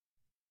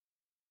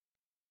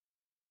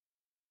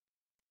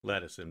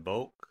Let us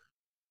invoke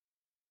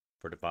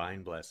for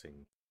divine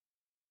blessing.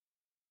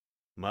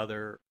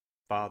 Mother,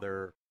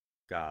 Father,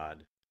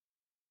 God,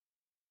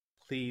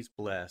 please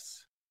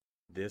bless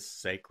this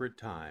sacred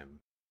time.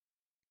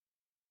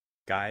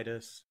 Guide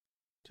us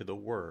to the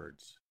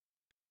words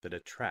that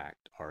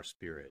attract our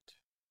spirit.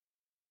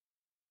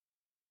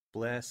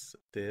 Bless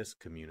this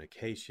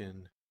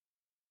communication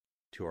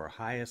to our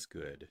highest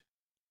good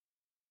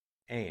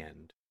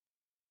and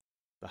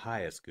the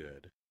highest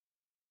good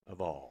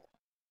of all.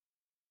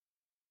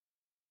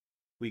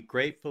 We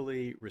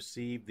gratefully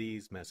receive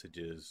these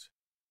messages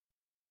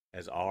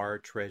as our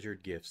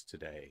treasured gifts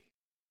today.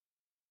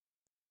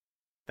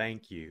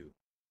 Thank you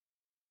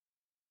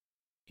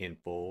in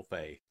full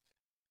faith.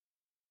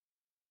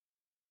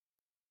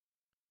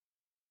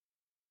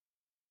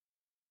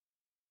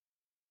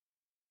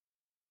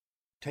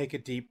 Take a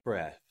deep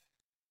breath.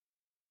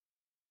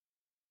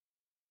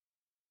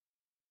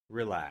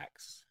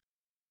 Relax.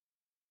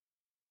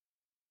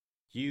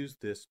 Use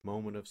this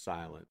moment of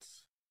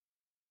silence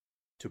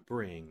to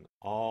bring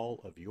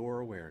all of your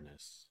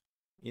awareness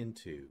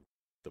into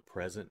the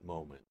present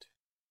moment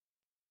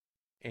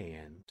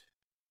and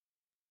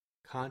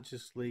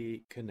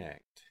consciously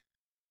connect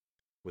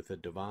with the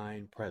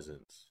divine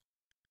presence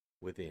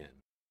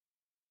within.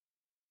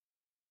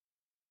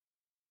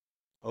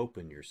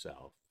 Open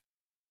yourself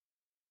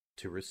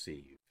to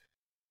receive.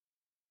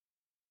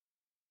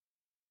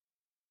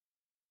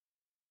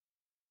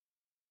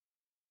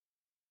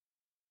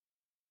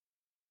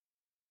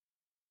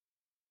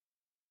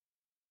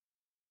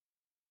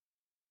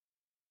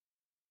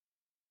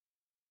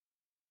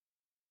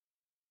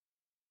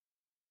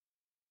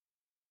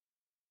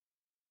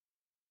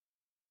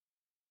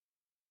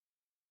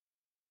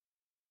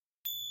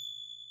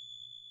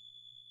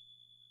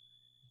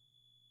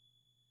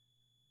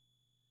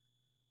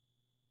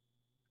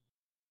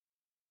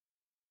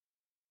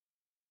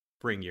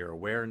 Bring your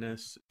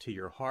awareness to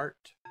your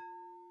heart.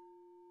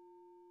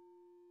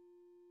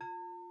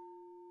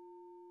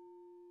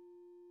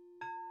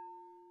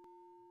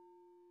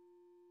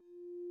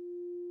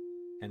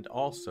 And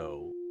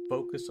also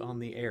focus on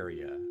the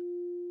area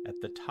at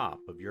the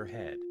top of your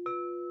head.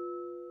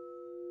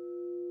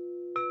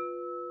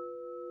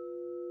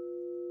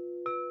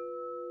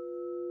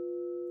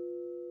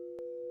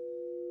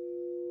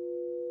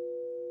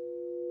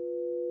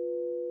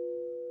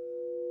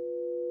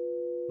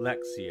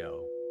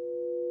 Lectio.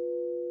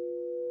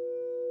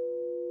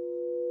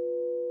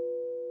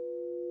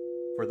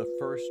 For the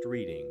first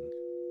reading,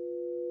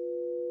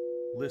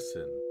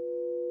 listen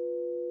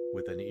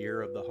with an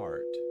ear of the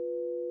heart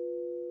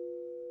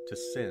to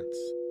sense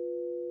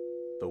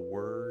the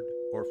word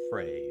or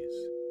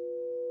phrase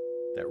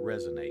that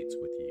resonates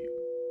with you.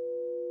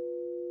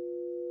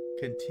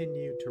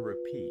 Continue to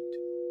repeat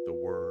the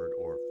word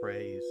or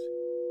phrase.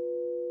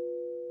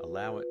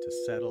 Allow it to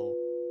settle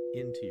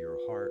into your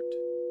heart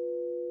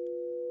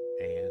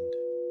and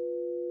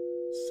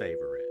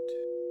savor it.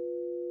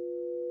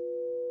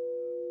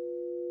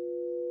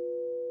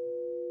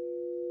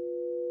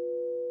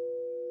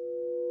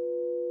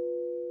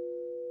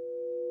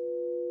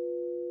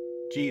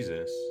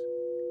 Jesus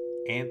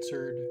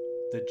answered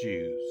the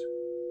Jews,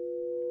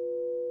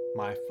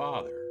 "My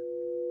Father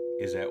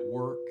is at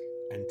work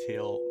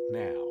until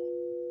now,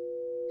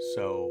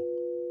 so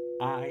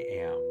I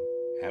am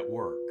at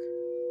work."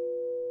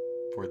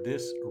 For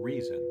this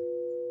reason,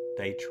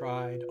 they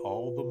tried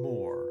all the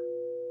more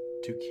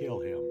to kill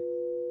him,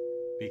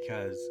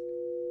 because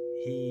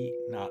he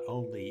not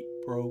only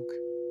broke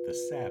the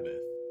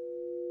Sabbath,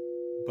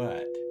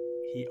 but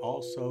he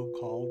also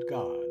called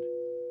God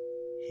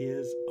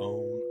his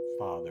own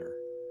Father,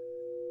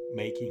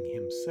 making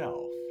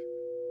himself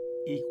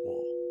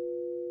equal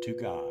to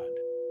God.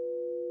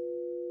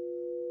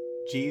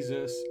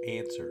 Jesus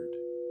answered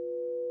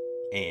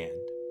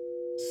and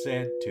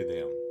said to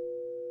them,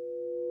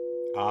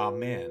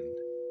 "Amen,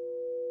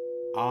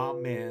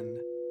 amen,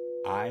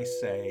 I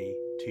say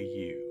to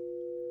you,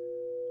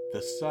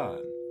 the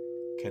Son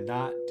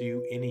cannot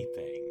do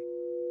anything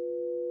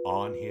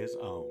on his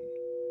own,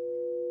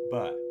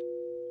 but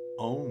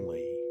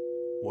only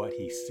what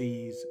he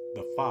sees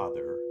the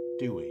Father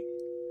doing.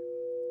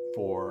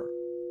 For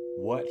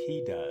what he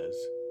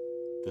does,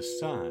 the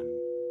Son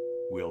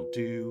will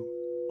do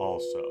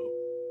also.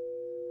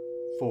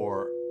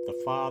 For the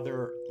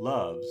Father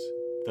loves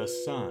the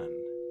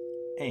Son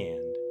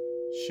and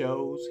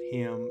shows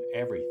him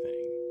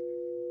everything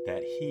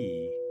that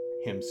he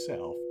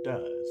himself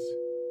does.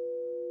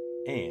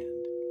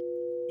 And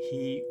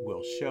he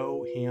will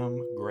show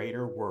him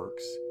greater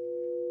works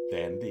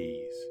than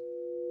these,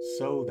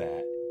 so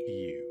that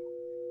you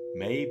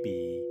may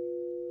be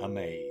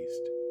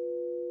amazed.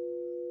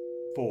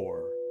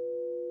 For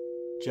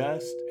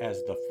just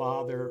as the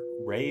Father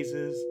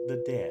raises the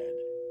dead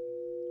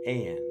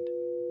and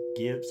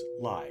gives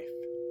life,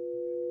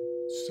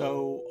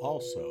 so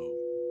also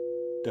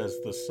does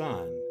the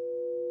Son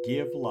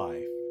give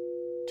life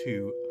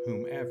to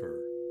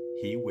whomever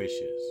he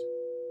wishes.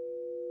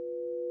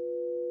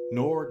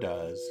 Nor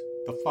does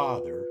the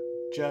Father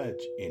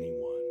judge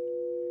anyone,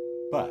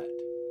 But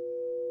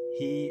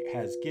he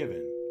has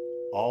given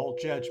all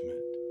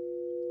judgment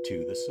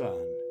to the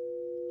Son,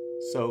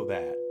 so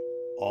that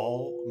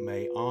all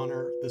may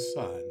honor the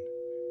Son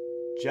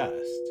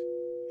just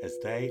as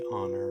they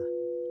honor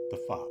the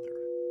Father.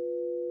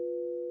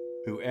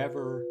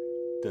 Whoever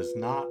does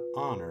not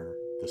honor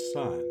the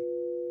Son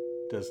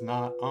does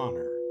not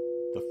honor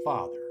the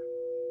Father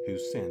who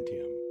sent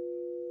him.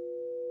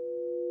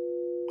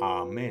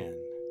 Amen.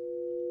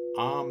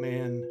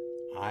 Amen,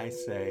 I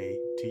say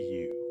to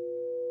you,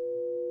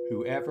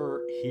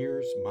 whoever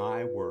hears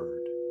my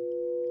word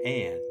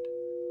and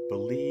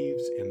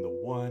believes in the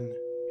one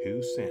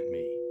who sent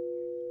me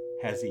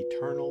has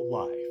eternal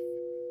life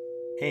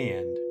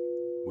and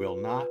will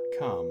not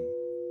come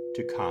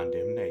to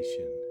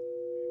condemnation,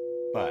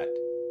 but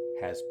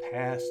has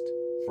passed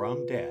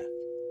from death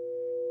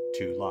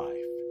to life.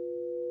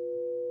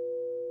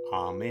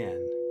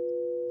 Amen.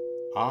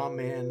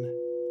 Amen,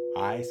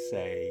 I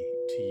say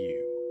to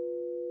you,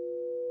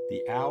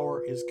 the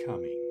hour is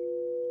coming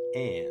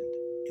and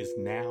is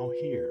now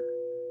here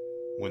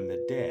when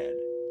the dead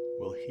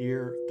will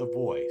hear the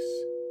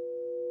voice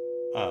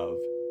of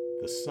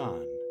the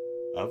Son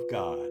of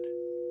God,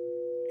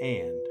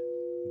 and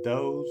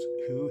those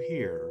who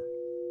hear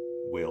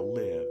will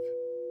live.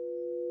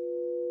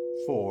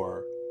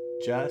 For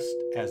just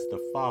as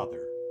the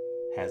Father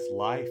has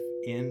life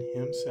in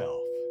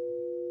himself,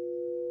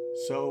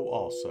 so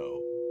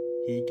also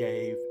he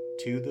gave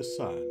to the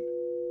Son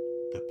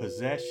the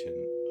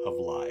possession of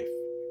life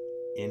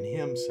in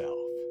himself,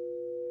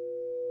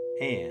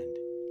 and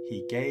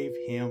he gave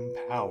him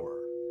power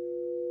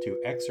to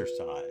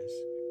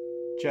exercise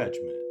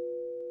judgment,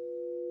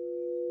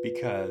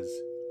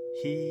 because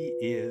he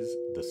is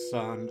the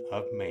Son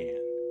of Man.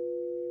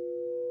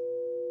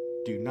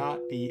 Do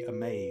not be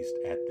amazed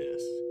at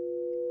this,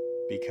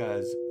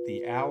 because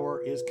the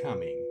hour is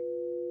coming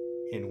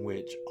in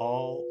which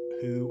all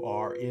who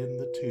are in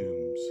the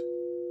tombs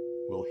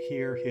will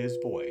hear his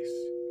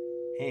voice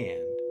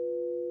and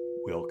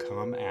will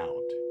come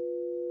out.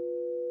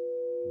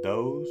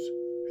 Those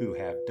who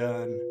have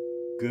done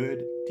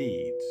good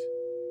deeds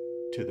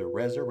to the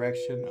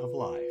resurrection of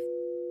life,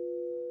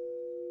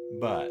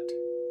 but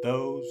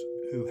those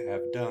who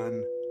have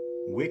done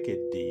wicked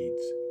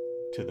deeds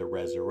to the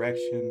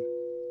resurrection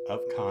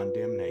of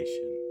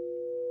condemnation.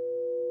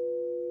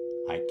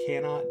 I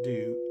cannot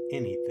do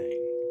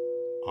anything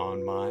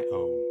on my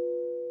own.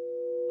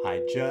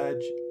 I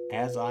judge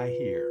as I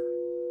hear,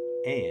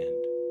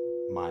 and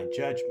my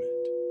judgment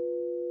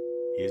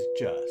is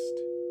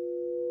just,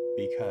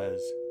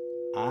 because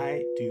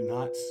I do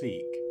not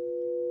seek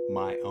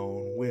my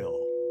own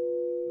will,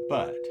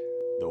 but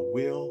the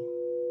will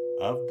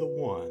of the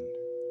one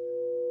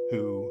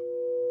who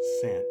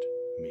sent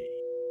me.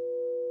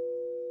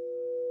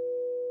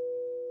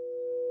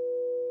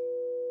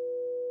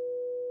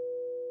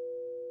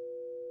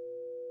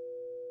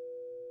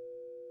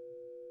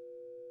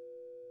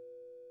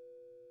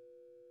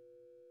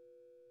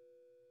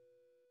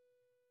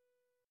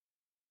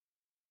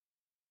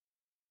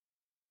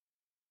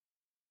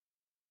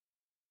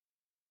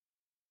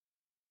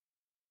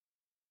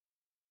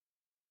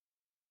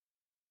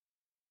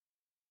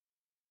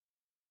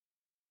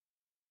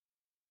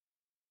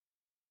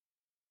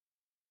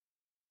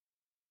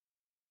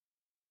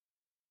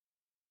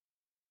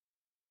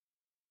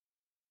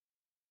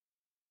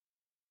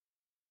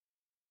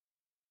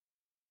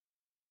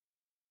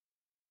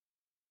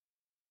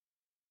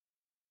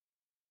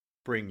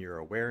 Bring your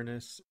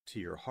awareness to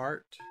your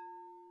heart.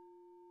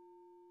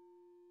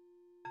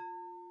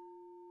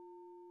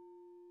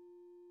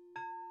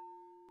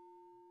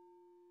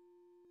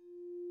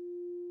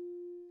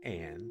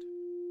 And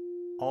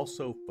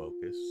also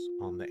focus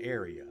on the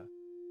area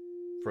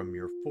from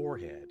your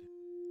forehead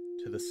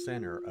to the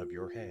center of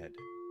your head.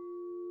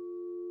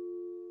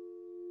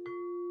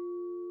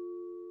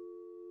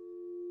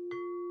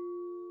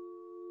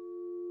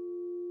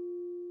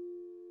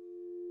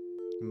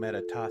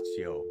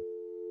 Meditatio.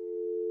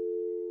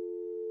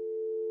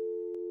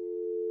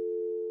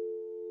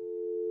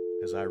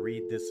 As I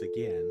read this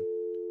again,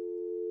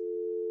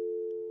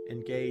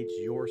 engage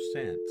your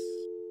sense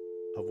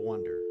of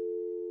wonder.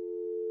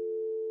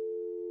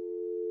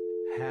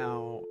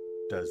 How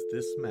does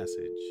this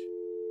message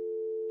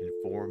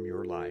inform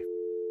your life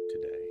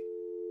today?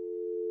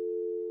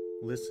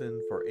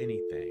 Listen for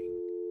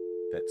anything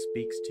that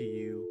speaks to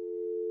you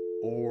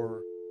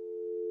or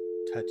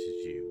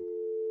touches you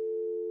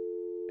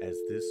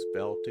as this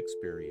felt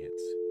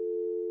experience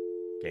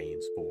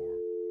gains form.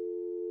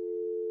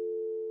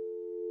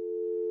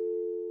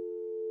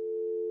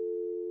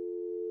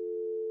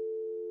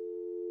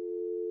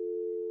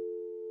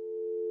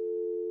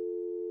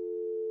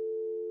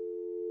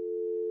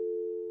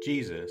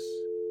 Jesus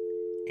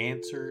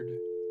answered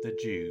the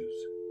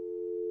Jews,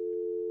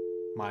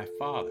 "My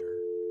Father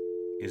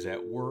is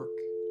at work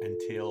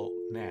until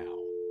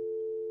now,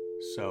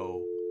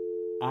 so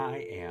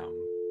I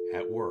am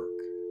at work."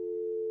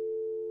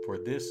 For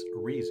this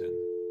reason,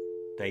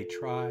 they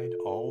tried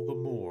all the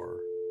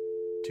more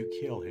to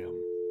kill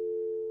him,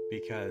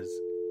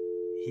 because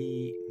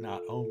he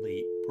not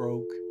only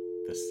broke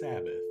the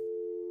Sabbath,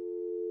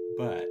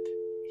 but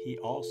he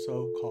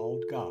also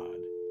called God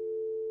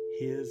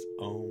his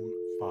own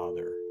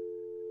Father,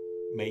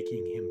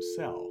 making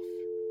himself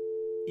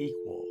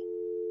equal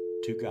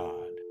to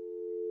God.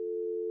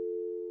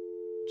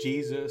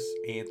 Jesus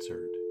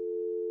answered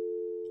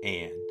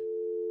and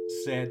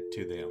said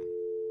to them,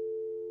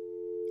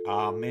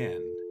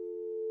 Amen,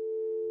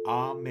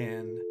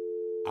 amen,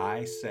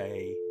 I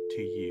say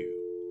to you,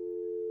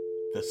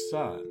 the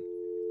Son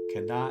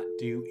cannot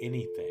do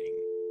anything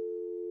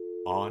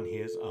on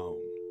his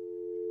own,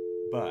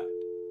 but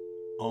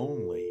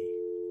only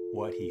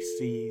what he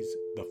sees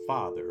the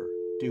Father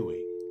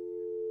doing.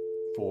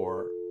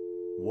 For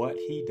what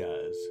he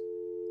does,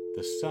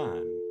 the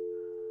Son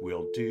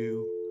will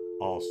do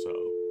also.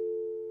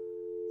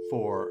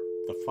 For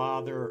the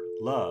Father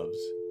loves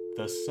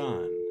the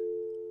Son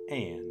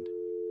and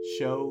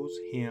shows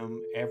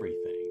him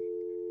everything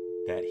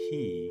that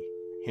he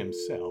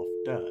himself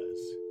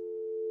does.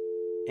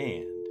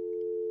 And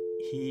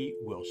he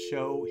will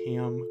show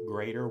him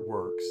greater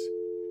works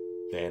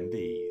than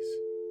these,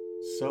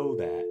 so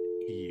that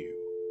you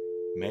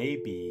may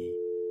be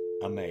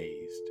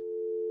amazed.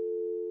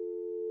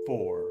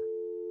 For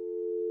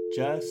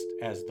just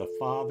as the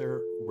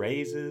Father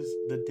raises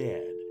the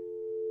dead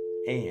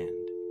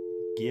and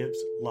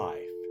gives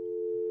life,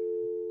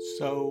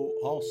 so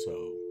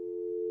also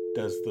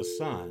does the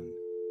Son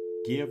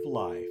give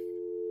life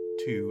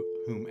to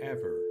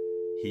whomever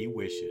he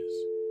wishes.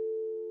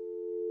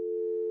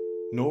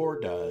 Nor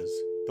does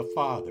the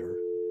Father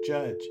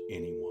judge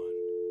anyone,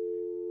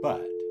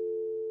 but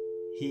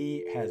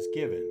he has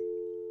given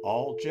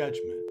all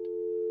judgment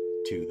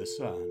to the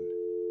Son,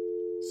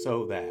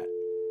 so that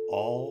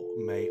all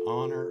may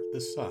honor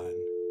the Son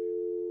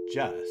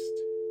just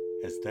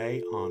as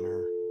they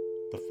honor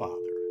the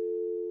Father.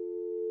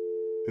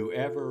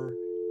 Whoever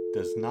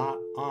does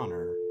not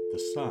honor the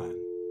Son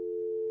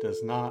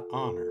does not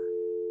honor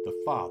the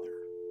Father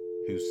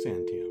who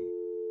sent him.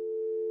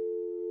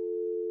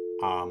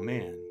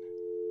 Amen,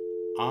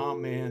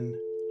 amen,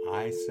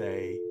 I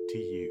say to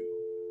you,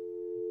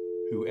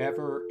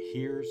 whoever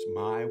hears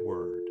my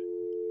word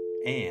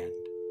and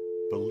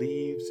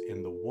believes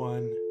in the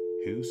one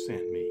who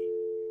sent me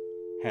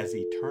has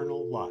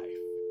eternal life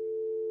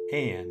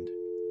and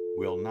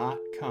will not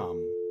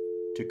come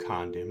to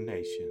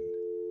condemnation,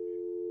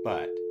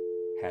 but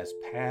has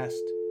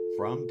passed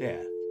from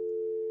death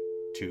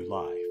to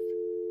life.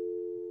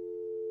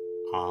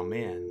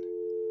 Amen,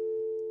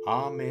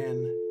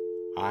 amen,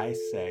 I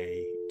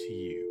say to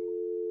you,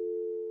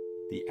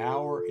 the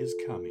hour is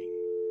coming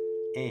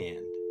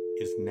and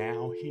is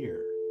now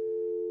here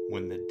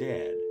when the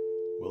dead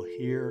will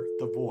hear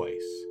the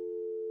voice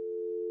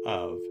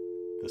of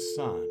the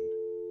Son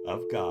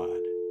of God,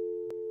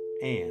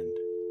 and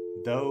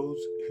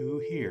those who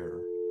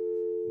hear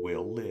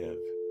will live.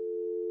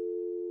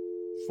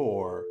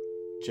 For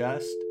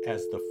just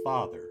as the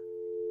Father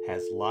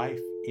has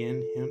life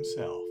in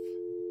himself,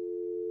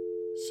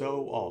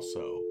 so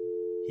also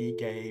he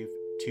gave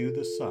to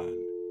the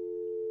Son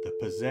the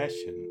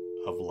possession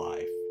of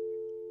life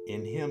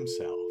in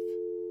himself,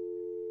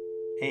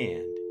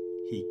 and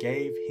he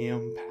gave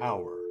him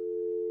power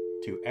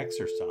to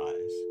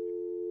exercise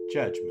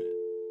judgment,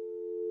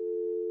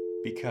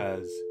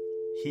 because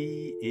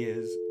he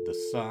is the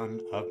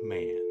Son of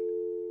Man.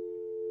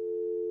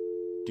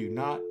 Do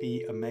not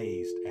be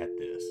amazed at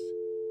this,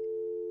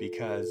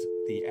 because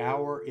the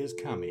hour is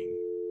coming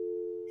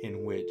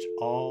in which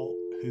all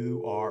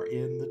who are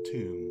in the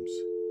tombs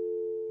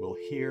will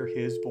hear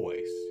his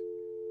voice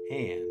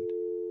and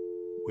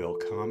will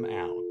come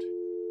out.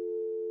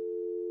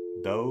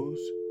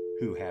 Those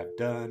who have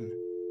done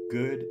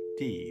good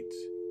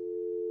deeds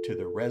to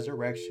the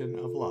resurrection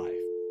of life,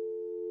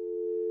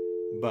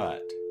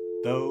 but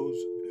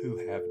those who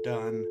have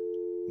done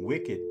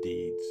wicked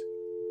deeds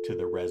to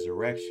the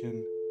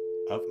resurrection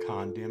of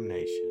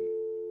condemnation.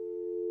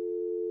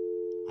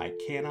 I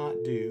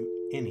cannot do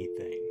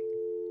anything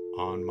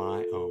on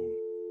my own.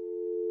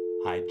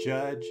 I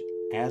judge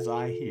as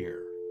I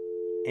hear,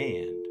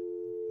 and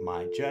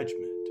my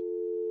judgment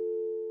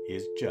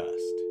is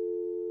just,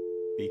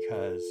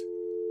 because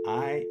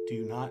I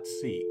do not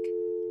seek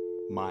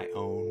my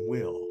own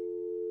will,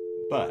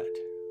 but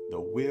the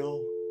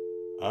will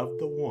of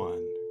the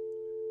one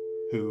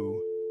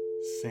who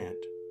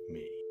sent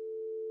me.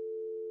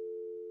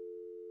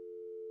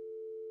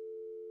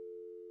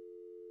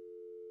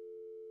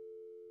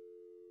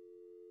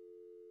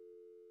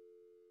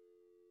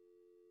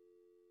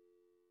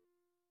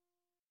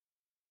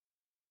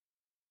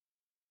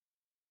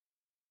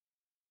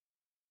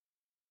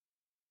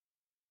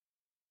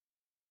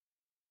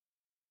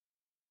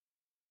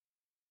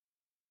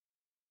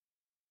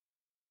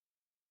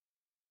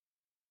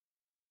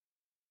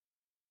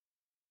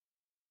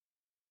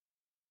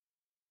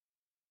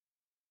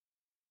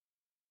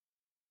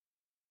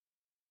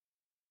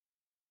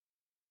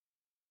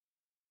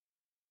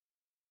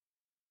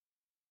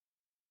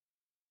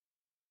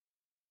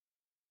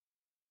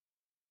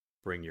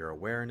 Bring your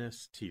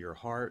awareness to your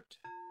heart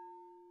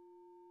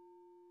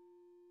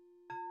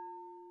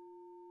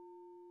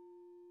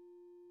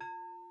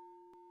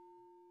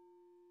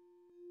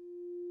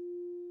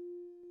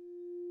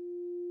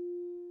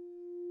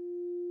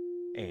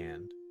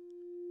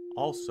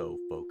also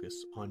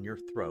focus on your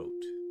throat.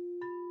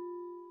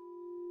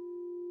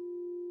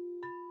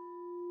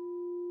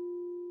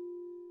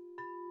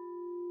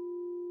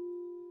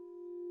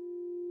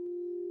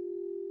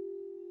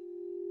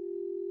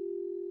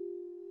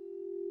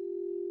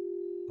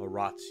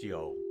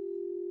 Oratio.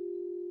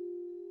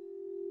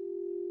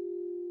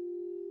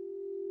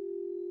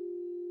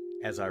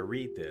 As I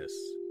read this,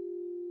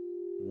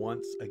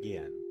 once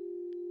again,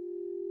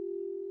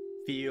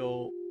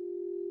 feel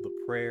the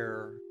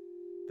prayer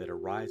that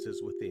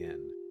arises within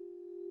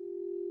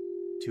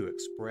to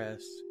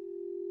express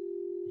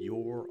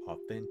your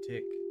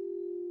authentic,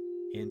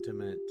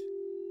 intimate,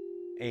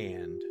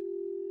 and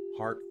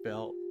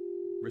heartfelt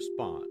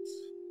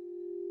response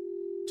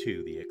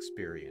to the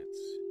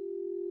experience.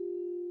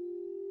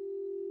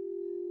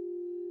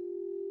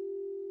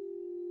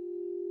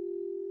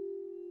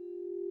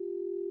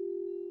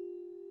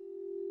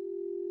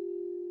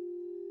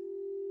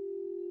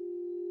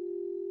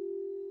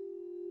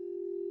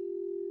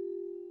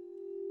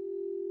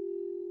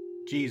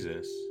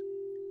 Jesus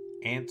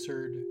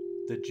answered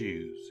the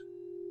Jews,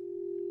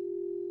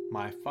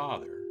 "My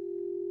Father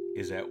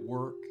is at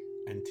work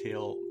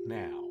until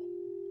now,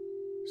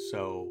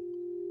 so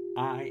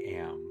I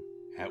am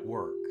at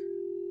work."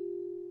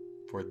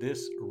 For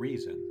this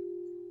reason,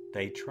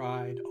 they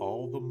tried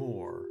all the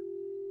more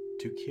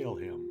to kill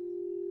him,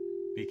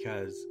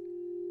 because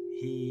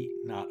he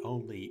not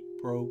only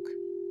broke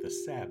the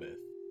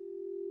Sabbath,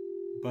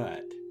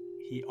 but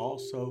he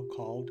also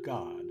called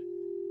God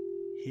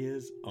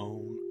his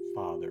own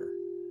Father,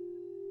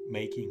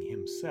 making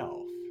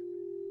himself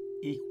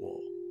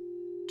equal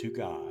to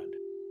God.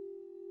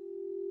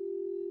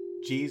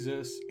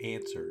 Jesus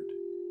answered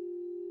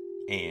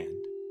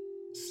and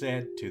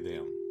said to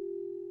them,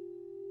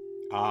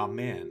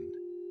 "Amen,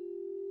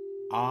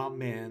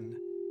 amen,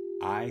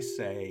 I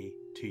say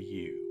to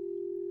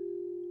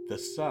you, the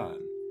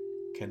Son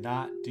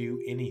cannot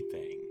do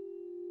anything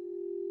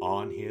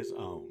on his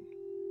own,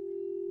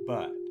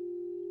 but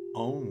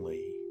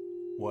only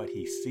what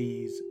he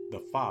sees the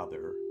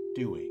Father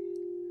doing.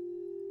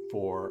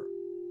 For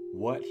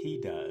what he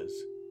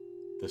does,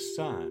 the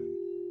Son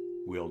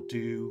will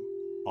do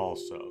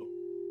also.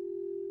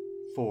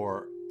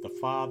 For the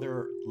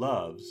Father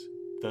loves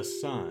the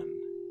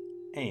Son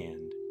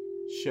and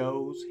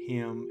shows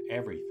him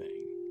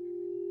everything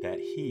that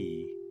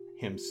he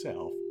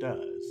himself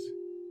does.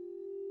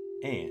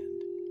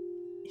 And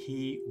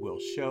he will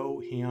show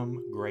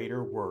him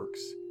greater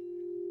works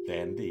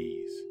than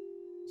these,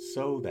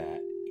 so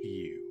that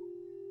you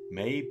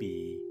may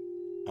be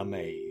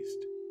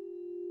amazed.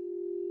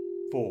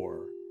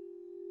 For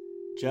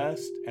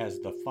just as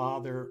the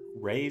Father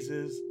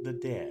raises the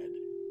dead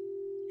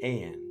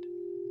and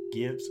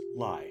gives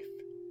life,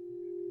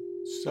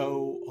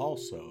 so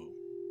also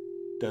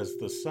does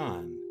the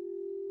Son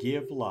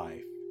give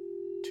life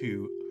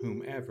to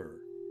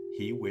whomever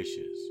he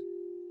wishes.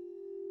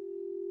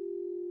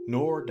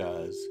 Nor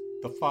does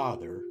the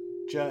Father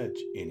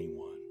judge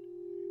anyone,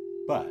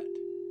 but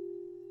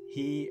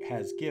he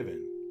has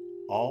given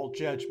all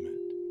judgment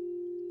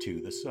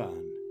to the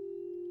Son,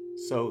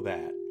 so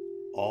that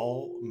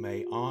all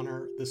may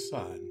honor the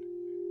Son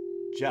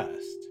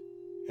just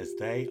as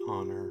they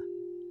honor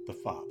the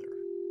Father.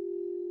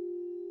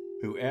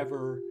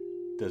 Whoever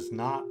does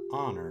not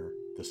honor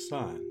the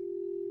Son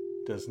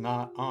does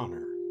not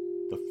honor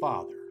the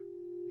Father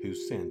who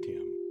sent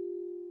him.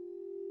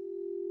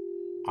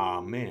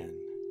 Amen,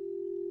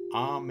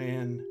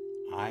 amen,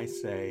 I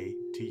say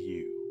to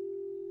you,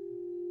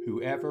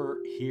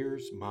 whoever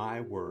hears my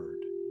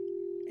word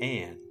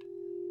and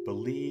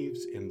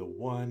believes in the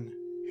one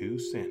who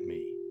sent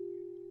me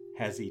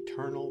has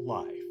eternal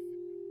life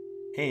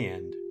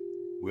and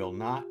will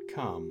not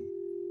come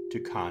to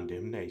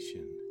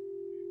condemnation,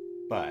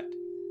 but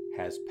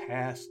has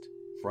passed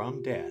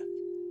from death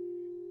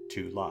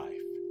to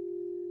life.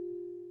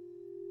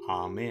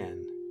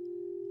 Amen,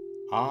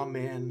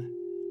 amen,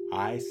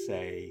 I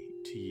say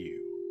to you,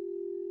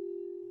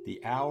 the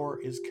hour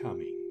is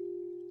coming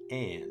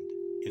and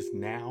is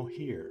now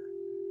here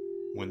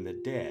when the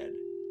dead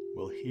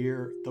will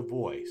hear the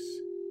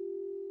voice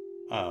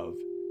of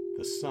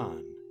the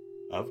Son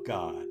of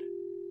God,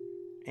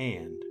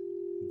 and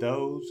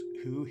those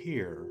who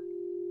hear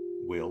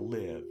will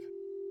live.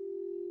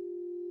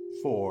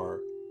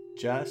 For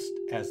just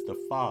as the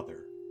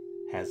Father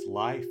has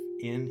life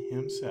in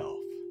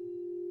himself,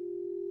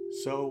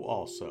 so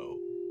also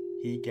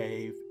he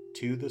gave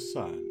to the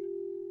Son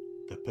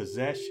the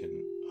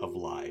possession of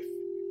life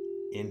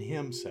in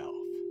himself,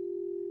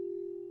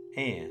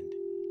 and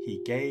he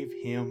gave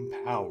him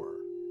power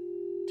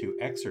to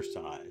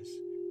exercise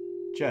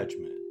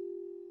judgment,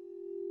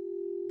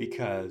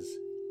 because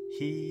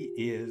he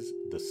is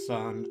the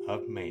Son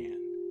of Man.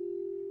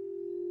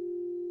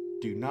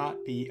 Do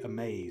not be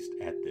amazed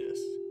at this,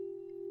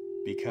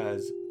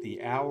 because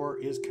the hour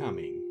is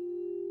coming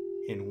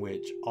in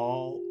which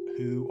all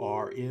who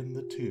are in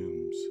the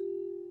tombs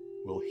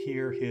will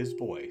hear his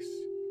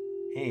voice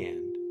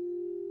and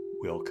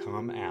will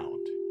come out.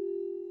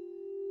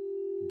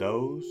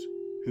 Those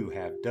who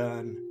have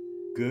done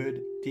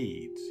good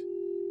deeds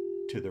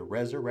to the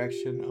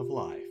resurrection of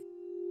life,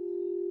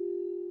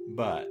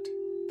 but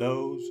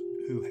those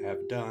who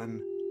have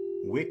done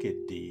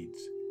wicked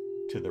deeds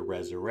to the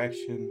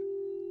resurrection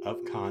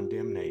of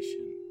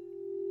condemnation.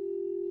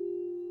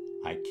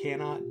 I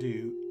cannot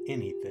do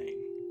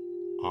anything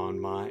on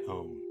my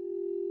own.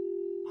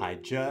 I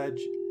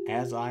judge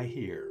as I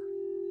hear,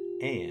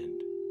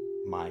 and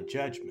my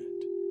judgment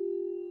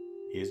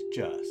is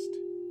just,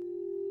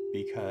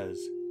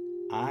 because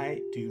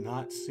I do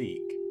not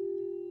seek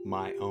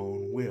my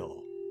own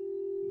will,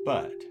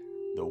 but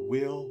the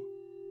will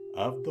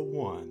of the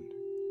one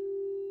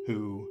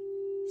who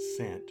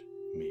sent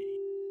me.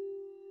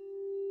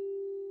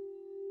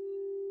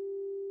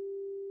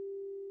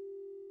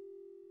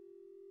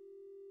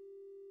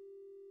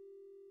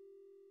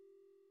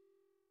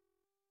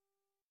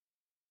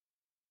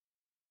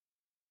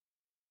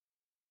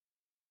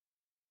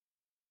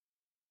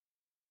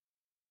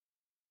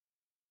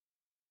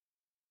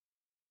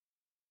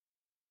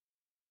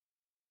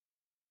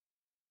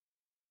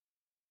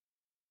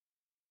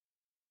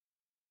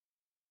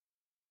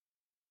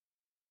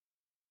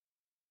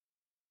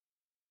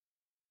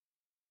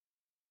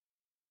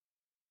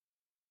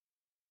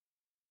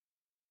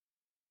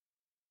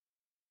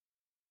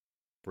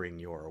 Bring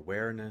your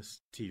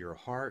awareness to your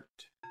heart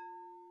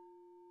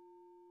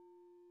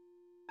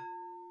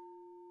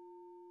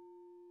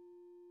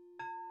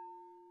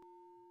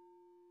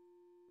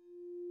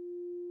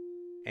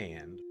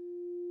and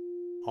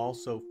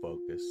also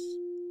focus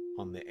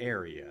on the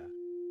area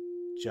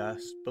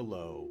just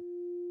below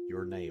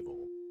your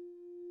navel.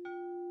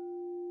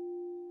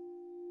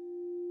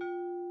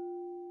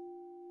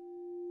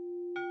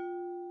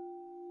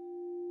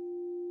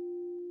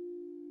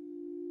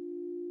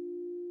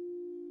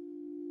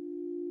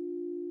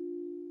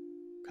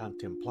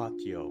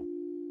 Contemplatio.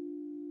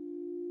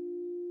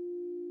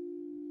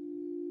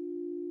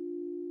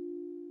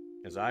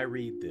 As I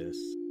read this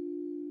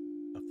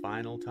a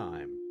final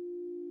time,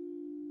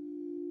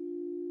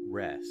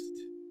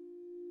 rest.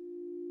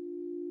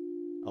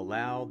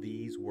 Allow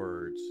these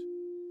words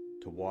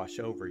to wash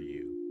over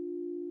you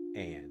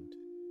and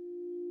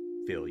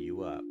fill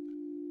you up.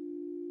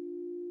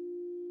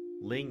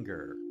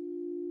 Linger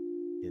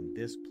in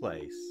this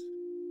place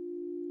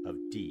of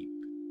deep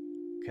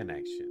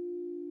connection.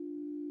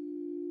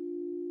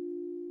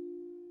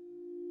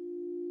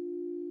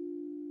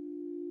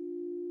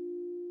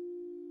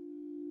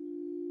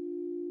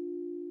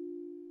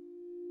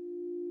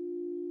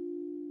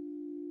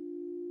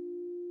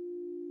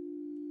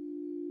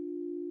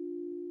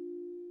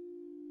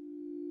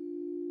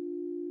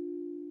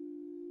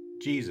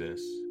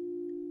 Jesus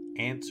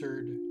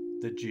answered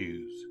the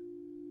Jews,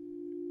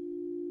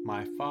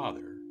 "My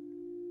Father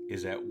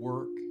is at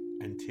work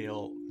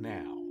until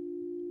now,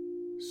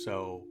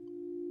 so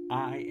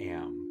I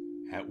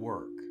am at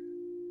work."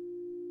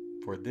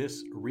 For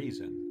this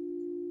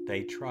reason,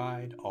 they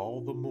tried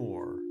all the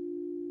more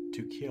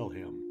to kill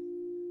him,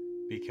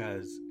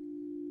 because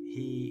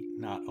he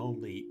not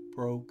only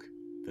broke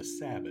the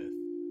Sabbath,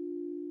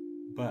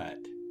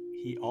 but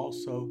he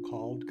also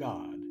called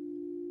God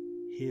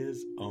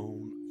his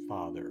own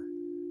Father,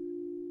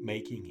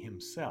 making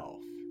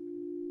himself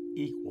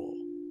equal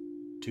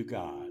to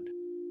God.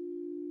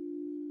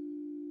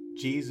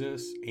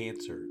 Jesus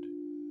answered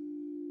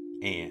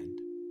and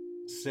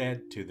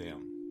said to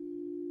them,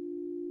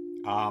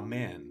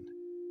 "Amen,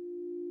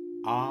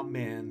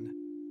 amen,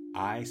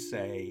 I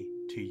say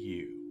to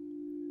you,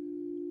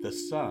 the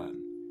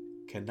Son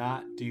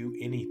cannot do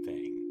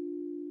anything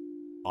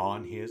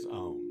on his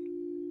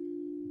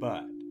own,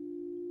 but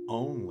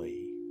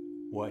only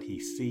what he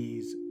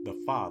sees the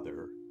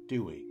Father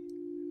doing.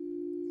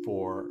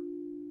 For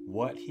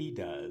what he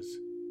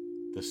does,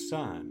 the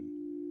Son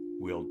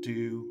will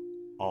do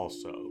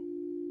also.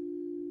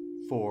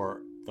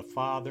 For the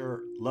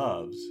Father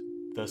loves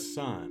the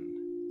Son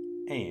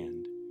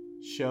and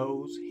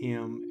shows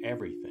him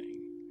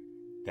everything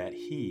that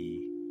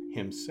he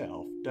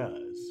himself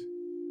does.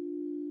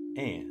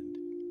 And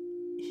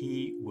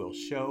he will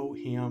show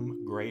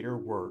him greater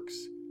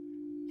works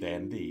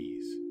than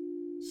these,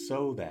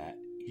 so that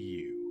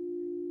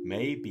you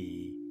may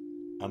be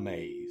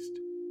amazed.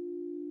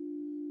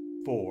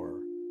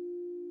 For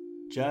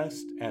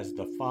just as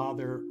the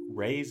Father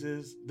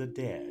raises the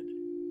dead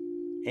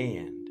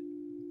and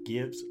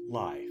gives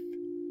life,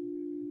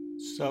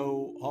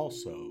 so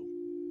also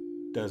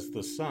does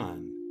the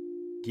Son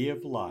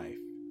give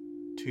life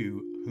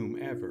to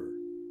whomever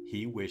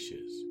he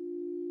wishes.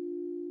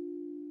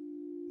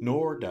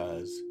 Nor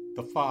does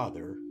the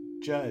Father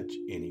judge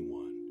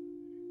anyone,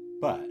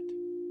 but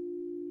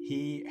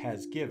he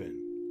has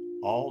given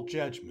all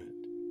judgment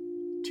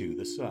to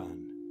the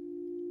Son,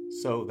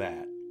 so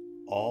that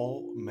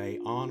all may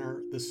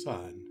honor the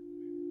Son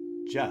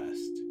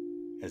just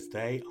as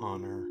they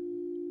honor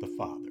the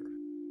Father.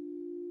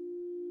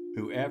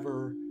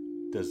 Whoever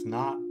does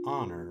not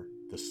honor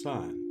the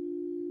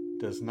Son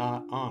does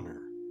not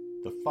honor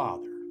the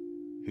Father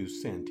who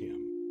sent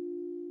him.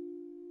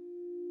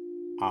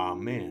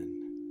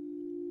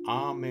 Amen,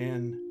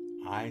 amen,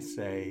 I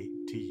say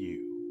to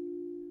you,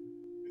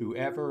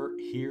 whoever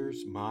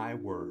hears my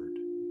word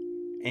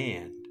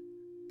and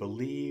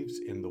believes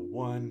in the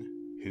one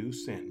who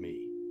sent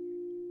me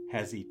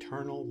has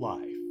eternal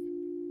life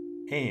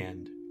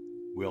and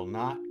will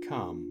not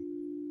come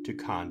to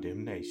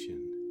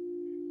condemnation,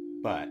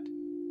 but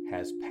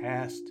has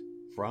passed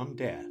from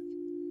death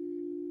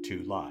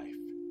to life.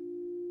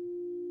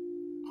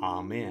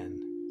 Amen.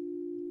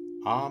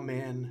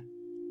 Amen,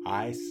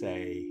 I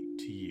say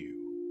to you.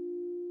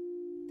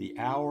 The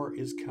hour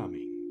is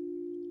coming,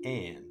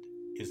 and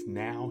is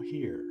now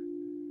here,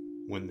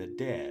 when the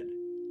dead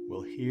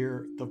will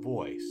hear the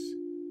voice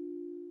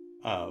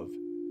of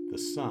the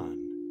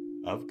Son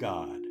of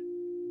God,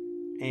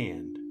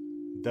 and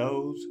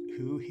those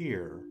who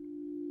hear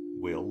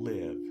will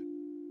live.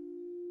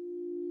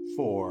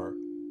 For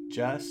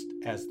just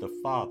as the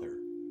Father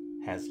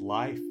has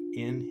life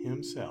in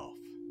himself,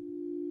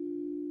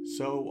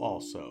 so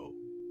also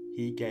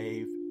he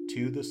gave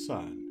to the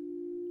Son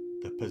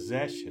the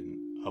possession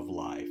of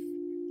life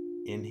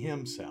in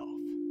himself,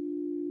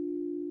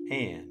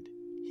 and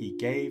he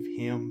gave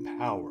him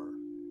power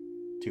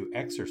to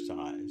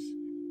exercise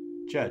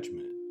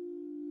judgment,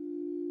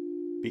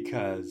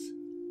 because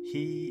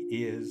he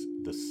is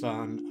the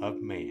Son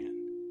of Man.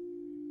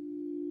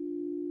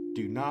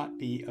 Do not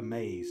be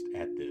amazed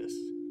at this,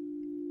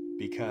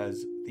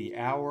 because the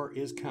hour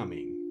is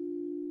coming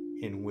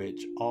in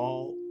which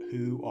all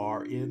who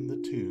are in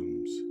the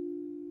tombs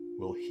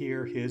will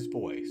hear his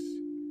voice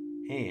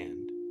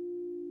and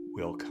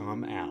will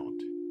come out.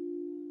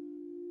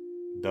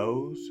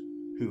 Those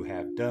who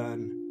have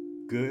done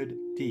good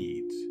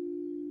deeds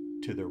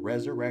to the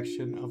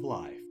resurrection of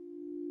life,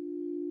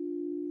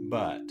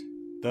 but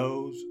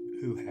those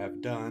who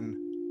have done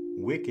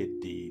wicked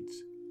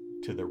deeds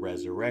to the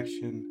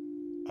resurrection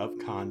of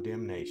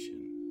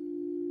condemnation.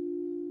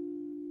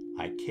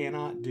 I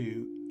cannot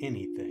do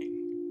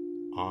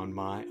anything on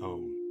my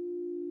own.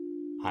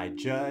 I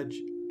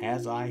judge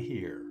as I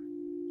hear,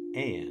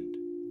 and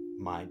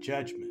my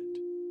judgment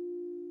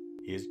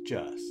is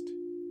just,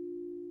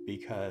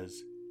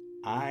 because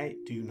I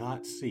do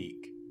not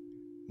seek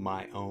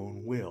my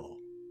own will,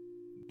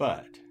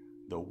 but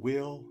the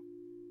will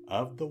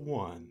of the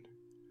one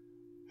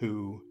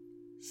who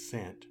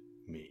sent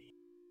me.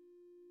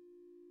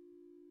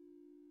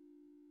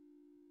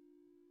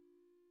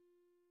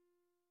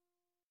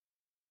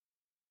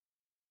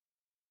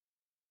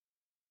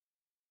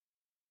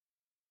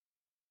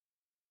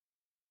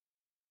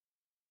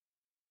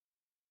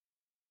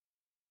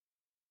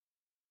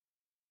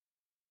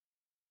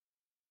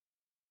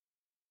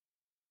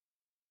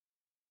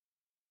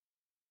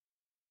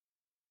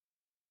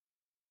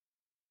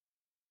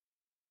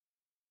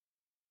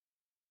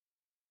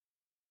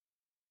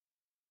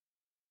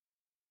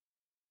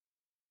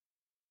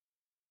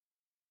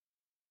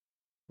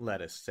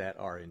 Let us set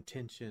our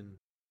intention,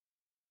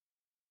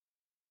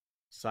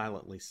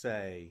 silently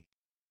say,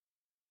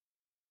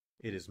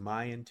 it is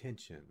my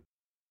intention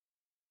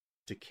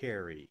to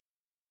carry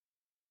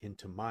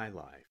into my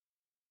life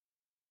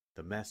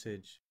the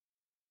message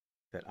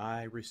that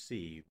I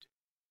received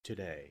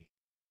today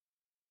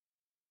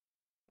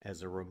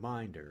as a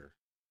reminder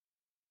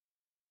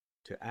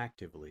to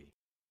actively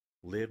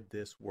live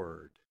this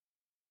word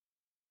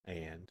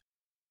and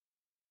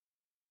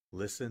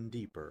listen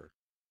deeper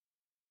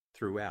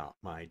throughout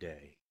my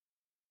day.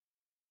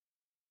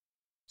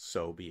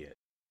 So be it.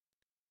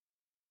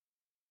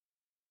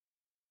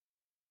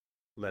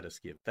 Let us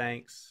give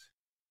thanks.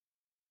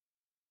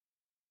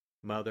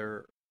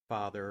 Mother,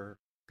 Father,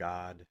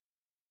 God,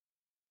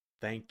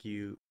 thank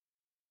you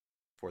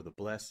for the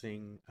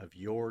blessing of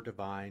your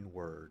divine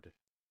word.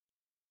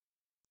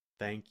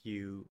 Thank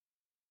you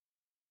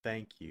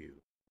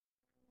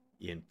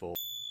in full.